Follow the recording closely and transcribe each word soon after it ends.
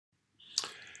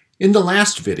In the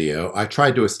last video, I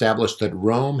tried to establish that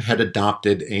Rome had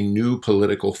adopted a new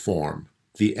political form,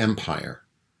 the empire,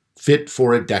 fit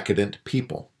for a decadent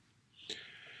people.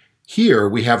 Here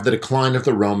we have the decline of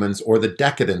the Romans, or the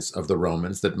decadence of the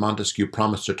Romans, that Montesquieu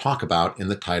promised to talk about in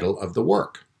the title of the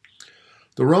work.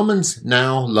 The Romans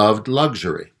now loved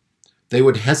luxury. They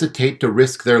would hesitate to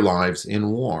risk their lives in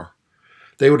war.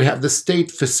 They would have the state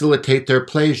facilitate their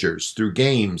pleasures through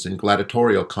games and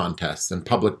gladiatorial contests and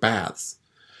public baths.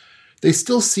 They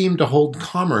still seemed to hold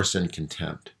commerce in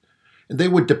contempt, and they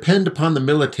would depend upon the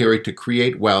military to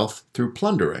create wealth through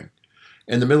plundering,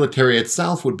 and the military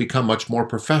itself would become much more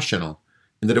professional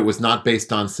in that it was not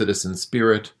based on citizen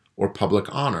spirit or public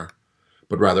honor,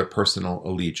 but rather personal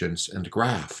allegiance and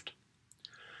graft.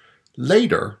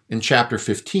 Later, in chapter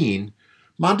 15,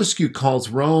 Montesquieu calls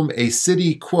Rome a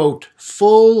city, quote,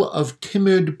 full of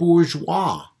timid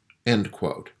bourgeois, end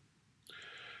quote.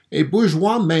 A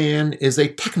bourgeois man is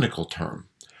a technical term,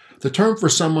 the term for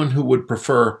someone who would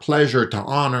prefer pleasure to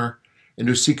honor and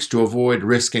who seeks to avoid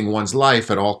risking one's life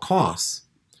at all costs.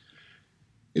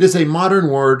 It is a modern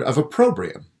word of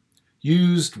opprobrium,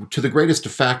 used to the greatest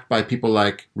effect by people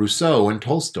like Rousseau and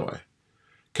Tolstoy.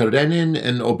 Karenin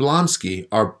and Oblonsky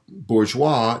are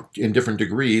bourgeois in different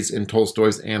degrees in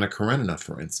Tolstoy's Anna Karenina,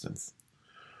 for instance.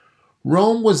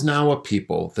 Rome was now a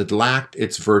people that lacked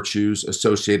its virtues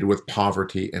associated with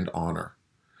poverty and honor.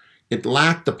 It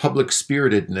lacked the public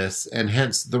spiritedness, and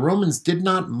hence the Romans did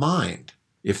not mind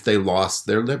if they lost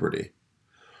their liberty.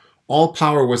 All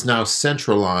power was now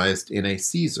centralized in a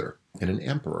Caesar, in an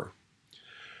emperor.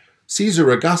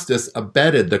 Caesar Augustus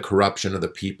abetted the corruption of the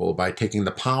people by taking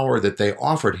the power that they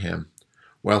offered him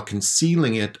while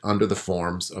concealing it under the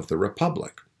forms of the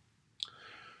Republic.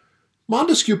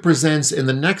 Montesquieu presents in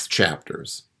the next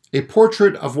chapters a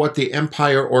portrait of what the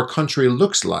empire or country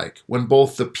looks like when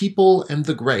both the people and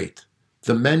the great,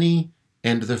 the many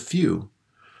and the few,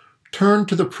 turn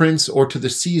to the prince or to the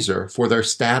Caesar for their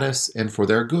status and for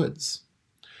their goods.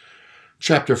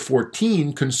 Chapter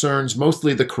 14 concerns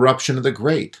mostly the corruption of the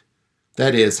great,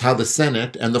 that is, how the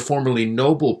Senate and the formerly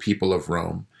noble people of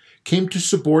Rome came to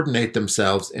subordinate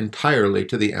themselves entirely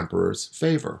to the emperor's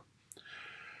favor.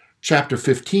 Chapter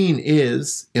 15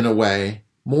 is, in a way,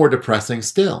 more depressing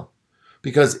still,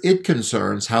 because it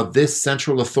concerns how this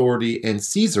central authority and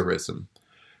Caesarism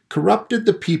corrupted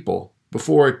the people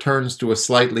before it turns to a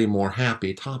slightly more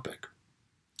happy topic.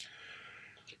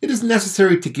 It is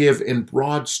necessary to give in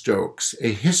broad strokes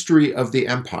a history of the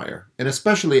empire, and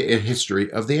especially a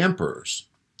history of the emperors.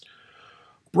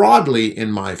 Broadly,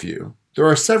 in my view, there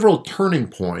are several turning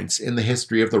points in the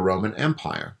history of the Roman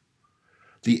Empire.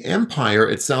 The empire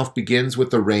itself begins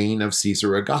with the reign of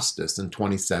Caesar Augustus in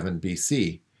 27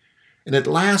 BC, and it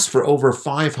lasts for over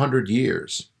 500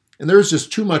 years, and there is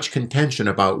just too much contention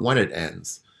about when it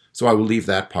ends, so I will leave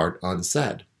that part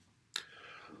unsaid.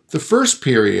 The first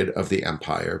period of the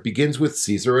empire begins with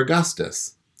Caesar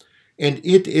Augustus, and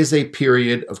it is a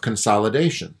period of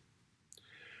consolidation.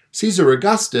 Caesar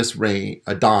Augustus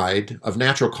died of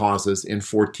natural causes in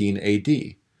 14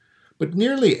 AD, but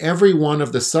nearly every one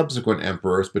of the subsequent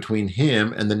emperors between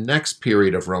him and the next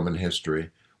period of Roman history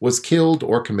was killed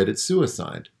or committed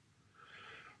suicide.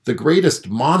 The greatest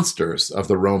monsters of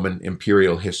the Roman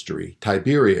imperial history,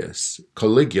 Tiberius,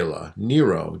 Caligula,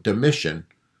 Nero, Domitian,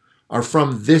 are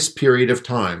from this period of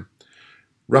time,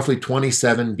 roughly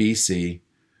 27 BC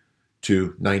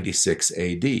to 96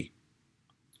 AD.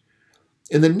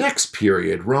 In the next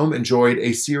period, Rome enjoyed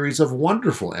a series of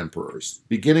wonderful emperors,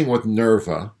 beginning with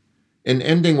Nerva and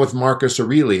ending with Marcus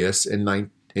Aurelius in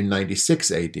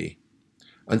 96 AD.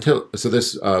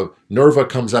 Nerva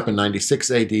comes up in 96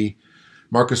 AD,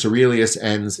 Marcus Aurelius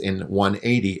ends in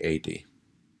 180 AD.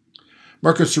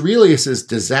 Marcus Aurelius's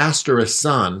disastrous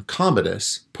son,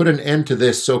 Commodus, put an end to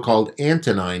this so-called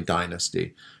Antonine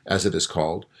dynasty, as it is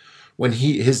called, when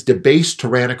his debased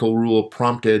tyrannical rule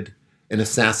prompted an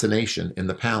assassination in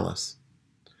the palace.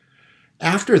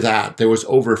 After that, there was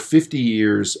over 50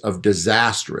 years of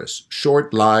disastrous,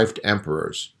 short-lived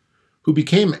emperors who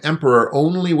became emperor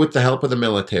only with the help of the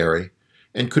military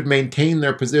and could maintain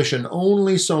their position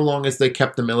only so long as they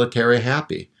kept the military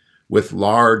happy, with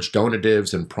large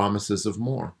donatives and promises of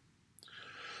more.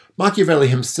 Machiavelli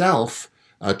himself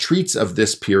treats of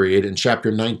this period in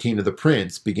chapter 19 of The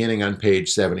Prince, beginning on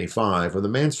page 75 of the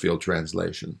Mansfield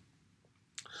translation.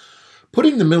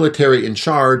 Putting the military in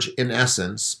charge, in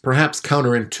essence, perhaps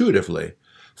counterintuitively,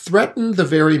 threatened the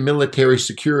very military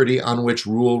security on which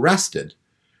rule rested,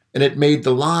 and it made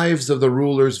the lives of the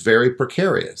rulers very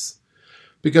precarious.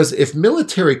 Because if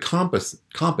military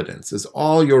competence is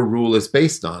all your rule is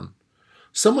based on,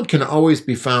 someone can always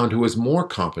be found who is more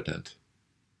competent.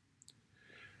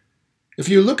 If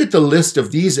you look at the list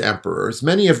of these emperors,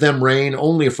 many of them reign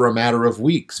only for a matter of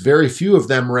weeks. Very few of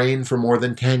them reign for more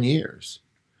than 10 years.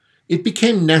 It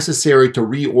became necessary to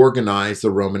reorganize the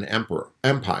Roman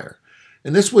Empire,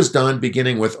 and this was done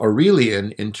beginning with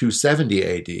Aurelian in 270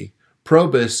 AD,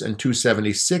 Probus in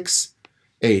 276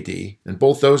 AD, and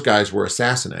both those guys were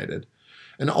assassinated,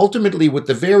 and ultimately with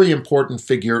the very important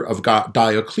figure of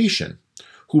Diocletian,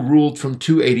 who ruled from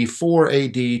 284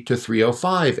 AD to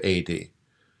 305 AD.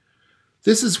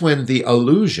 This is when the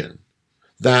illusion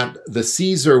that the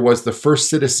Caesar was the first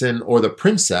citizen or the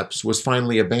princeps was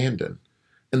finally abandoned,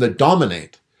 and the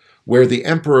dominate, where the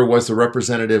emperor was the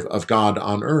representative of God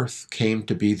on earth, came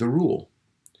to be the rule.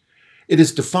 It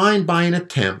is defined by an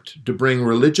attempt to bring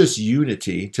religious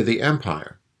unity to the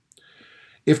empire.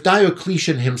 If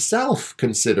Diocletian himself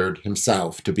considered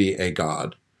himself to be a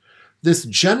god, this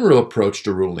general approach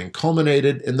to ruling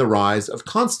culminated in the rise of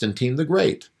Constantine the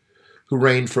Great, who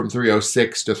reigned from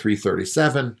 306 to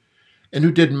 337, and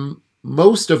who did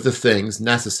most of the things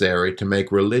necessary to make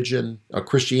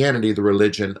Christianity the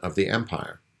religion of the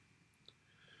empire.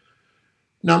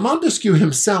 Now, Montesquieu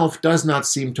himself does not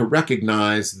seem to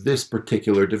recognize this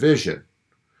particular division,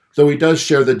 though he does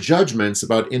share the judgments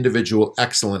about individual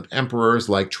excellent emperors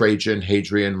like Trajan,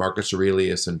 Hadrian, Marcus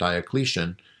Aurelius, and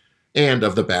Diocletian, and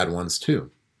of the bad ones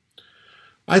too.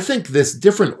 I think this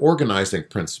different organizing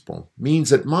principle means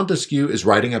that Montesquieu is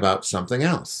writing about something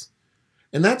else,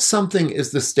 and that something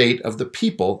is the state of the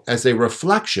people as a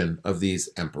reflection of these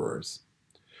emperors.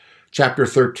 Chapter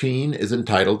 13 is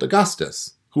entitled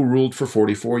Augustus, who ruled for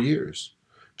 44 years.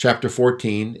 Chapter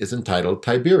 14 is entitled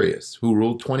Tiberius, who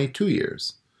ruled 22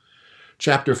 years.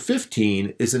 Chapter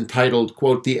 15 is entitled,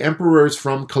 quote, The Emperors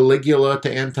from Caligula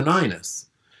to Antoninus,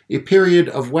 a period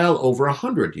of well over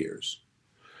 100 years.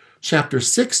 Chapter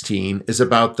 16 is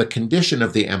about the condition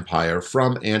of the empire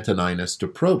from Antoninus to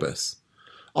Probus,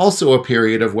 also a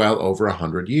period of well over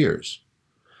 100 years.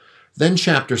 Then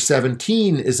chapter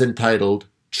 17 is entitled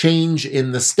Change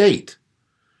in the State.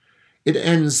 It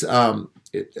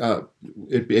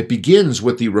begins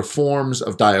with the reforms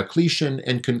of Diocletian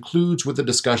and concludes with a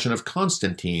discussion of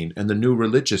Constantine and the new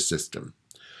religious system,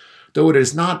 though it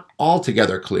is not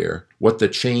altogether clear what the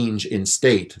change in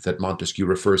state that Montesquieu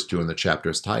refers to in the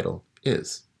chapter's title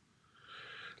is.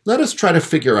 Let us try to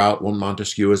figure out what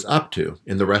Montesquieu is up to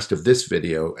in the rest of this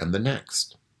video and the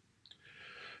next.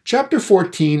 Chapter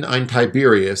 14 on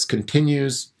Tiberius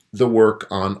continues the work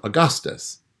on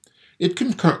Augustus. It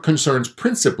concerns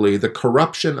principally the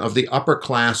corruption of the upper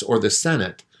class or the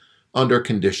Senate under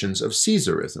conditions of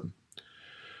Caesarism.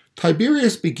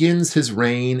 Tiberius begins his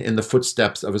reign in the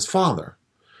footsteps of his father,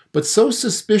 but so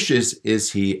suspicious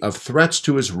is he of threats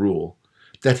to his rule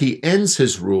that he ends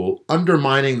his rule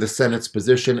undermining the Senate's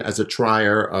position as a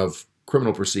trier of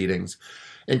criminal proceedings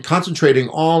and concentrating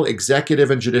all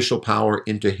executive and judicial power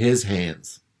into his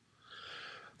hands.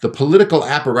 The political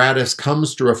apparatus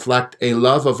comes to reflect a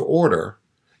love of order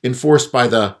enforced by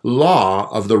the law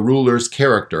of the ruler's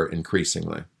character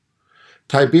increasingly.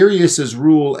 Tiberius's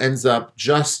rule ends up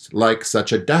just like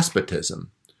such a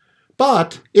despotism.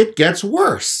 But it gets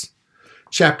worse.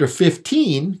 Chapter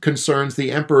 15 concerns the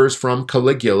emperors from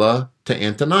Caligula to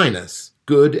Antoninus,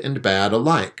 good and bad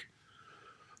alike.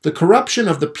 The corruption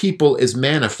of the people is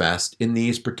manifest in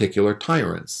these particular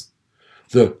tyrants.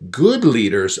 The good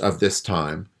leaders of this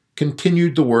time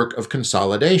continued the work of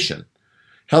consolidation,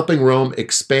 helping Rome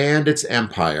expand its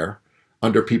empire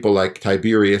under people like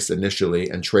Tiberius initially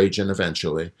and Trajan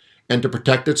eventually, and to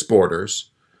protect its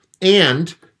borders.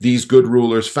 And these good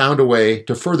rulers found a way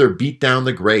to further beat down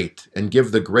the great and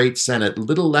give the great Senate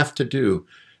little left to do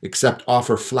except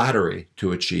offer flattery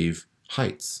to achieve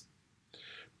heights.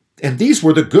 And these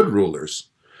were the good rulers.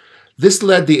 This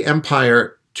led the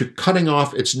empire to cutting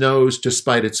off its nose to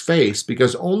spite its face,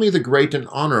 because only the great and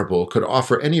honorable could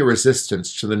offer any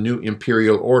resistance to the new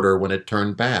imperial order when it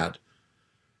turned bad.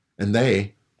 And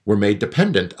they were made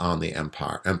dependent on the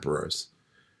emperors.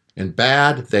 And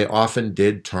bad they often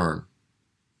did turn.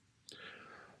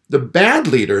 The bad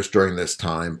leaders during this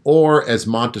time, or as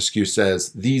Montesquieu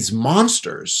says, these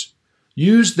monsters,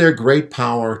 used their great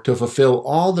power to fulfill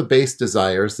all the base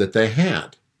desires that they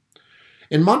had.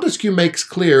 And Montesquieu makes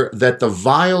clear that the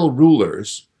vile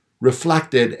rulers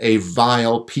reflected a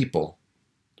vile people.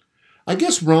 I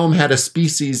guess Rome had a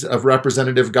species of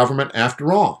representative government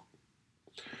after all.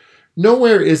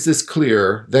 Nowhere is this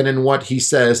clearer than in what he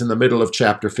says in the middle of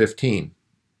chapter 15.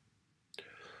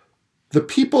 The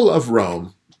people of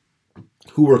Rome,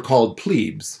 who were called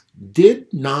plebes,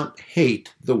 did not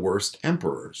hate the worst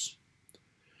emperors.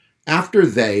 After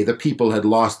they, the people, had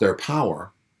lost their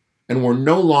power and were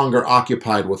no longer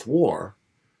occupied with war,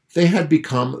 they had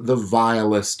become the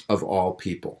vilest of all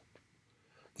people.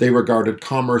 They regarded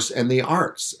commerce and the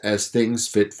arts as things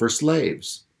fit for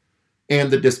slaves,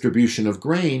 and the distribution of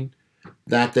grain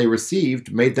that they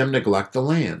received made them neglect the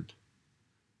land.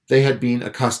 They had been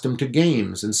accustomed to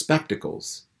games and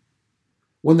spectacles.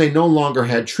 When they no longer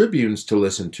had tribunes to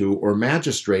listen to or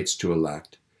magistrates to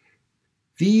elect,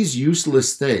 these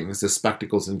useless things, the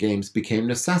spectacles and games, became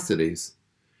necessities,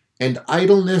 and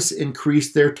idleness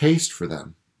increased their taste for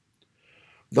them.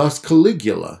 Thus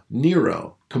Caligula,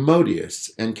 Nero, Commodius,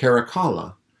 and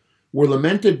Caracalla were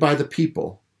lamented by the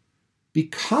people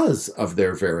because of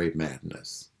their very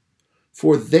madness,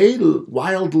 for they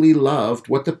wildly loved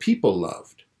what the people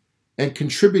loved, and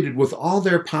contributed with all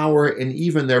their power and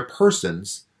even their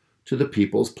persons to the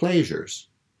people's pleasures.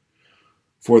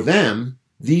 For them,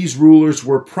 these rulers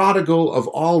were prodigal of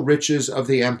all riches of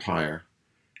the empire,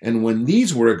 and when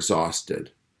these were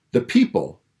exhausted, the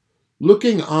people,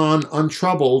 looking on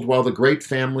untroubled while the great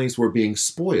families were being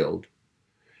spoiled,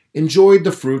 enjoyed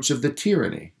the fruits of the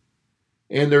tyranny,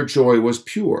 and their joy was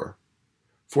pure,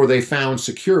 for they found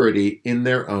security in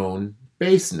their own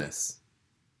baseness.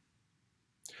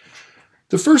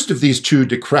 The first of these two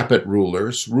decrepit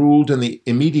rulers ruled in the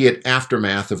immediate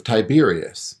aftermath of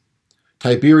Tiberius.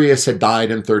 Tiberius had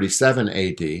died in 37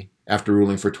 AD, after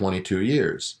ruling for 22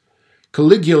 years.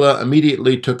 Caligula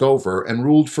immediately took over and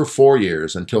ruled for 4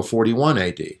 years until 41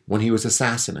 AD, when he was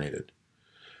assassinated.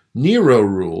 Nero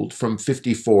ruled from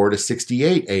 54 to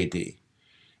 68 AD,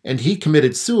 and he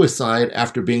committed suicide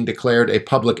after being declared a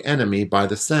public enemy by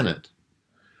the Senate.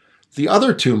 The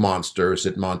other two monsters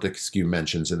that Montesquieu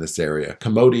mentions in this area,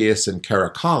 Commodius and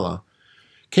Caracalla,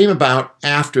 came about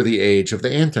after the age of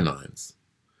the Antonines.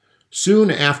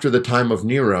 Soon after the time of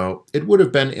Nero, it would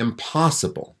have been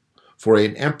impossible for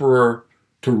an emperor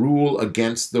to rule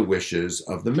against the wishes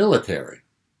of the military.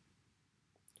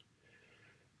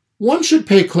 One should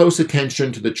pay close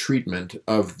attention to the treatment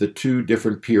of the two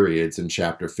different periods in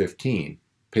chapter 15,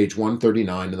 page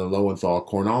 139 in the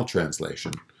Lowenthal-Cornell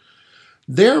translation.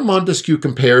 There, Montesquieu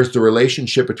compares the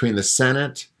relationship between the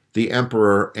Senate, the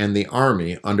emperor, and the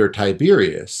army under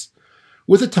Tiberius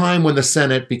with a time when the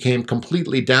Senate became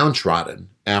completely downtrodden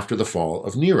after the fall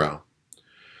of Nero.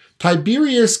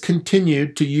 Tiberius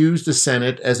continued to use the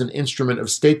Senate as an instrument of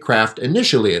statecraft,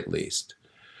 initially at least,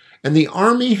 and the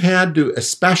army had to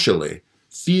especially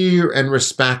fear and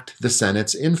respect the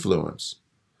Senate's influence.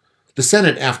 The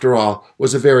Senate, after all,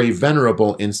 was a very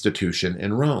venerable institution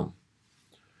in Rome.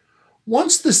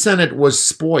 Once the Senate was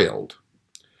spoiled,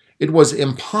 it was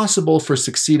impossible for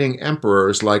succeeding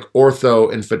emperors like Otho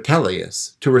and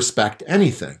Vitellius to respect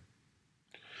anything.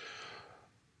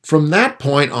 From that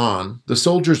point on, the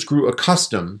soldiers grew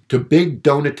accustomed to big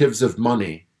donatives of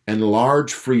money and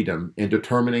large freedom in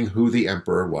determining who the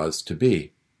emperor was to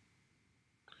be.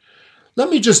 Let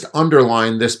me just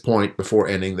underline this point before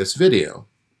ending this video.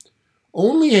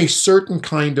 Only a certain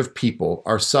kind of people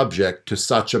are subject to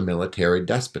such a military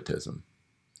despotism.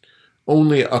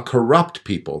 Only a corrupt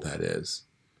people, that is.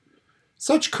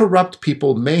 Such corrupt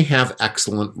people may have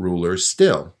excellent rulers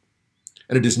still.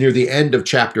 And it is near the end of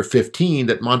chapter 15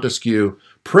 that Montesquieu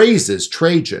praises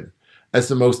Trajan as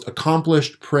the most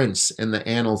accomplished prince in the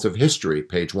annals of history,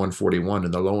 page 141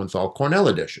 in the Lowenthal-Cornell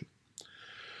edition.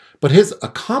 But his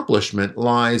accomplishment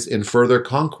lies in further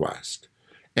conquest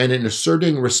and in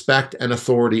asserting respect and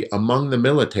authority among the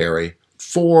military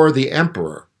for the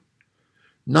emperor,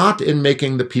 not in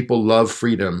making the people love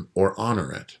freedom or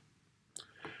honor it.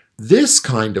 This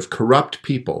kind of corrupt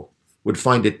people would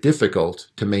find it difficult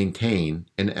to maintain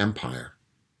an empire.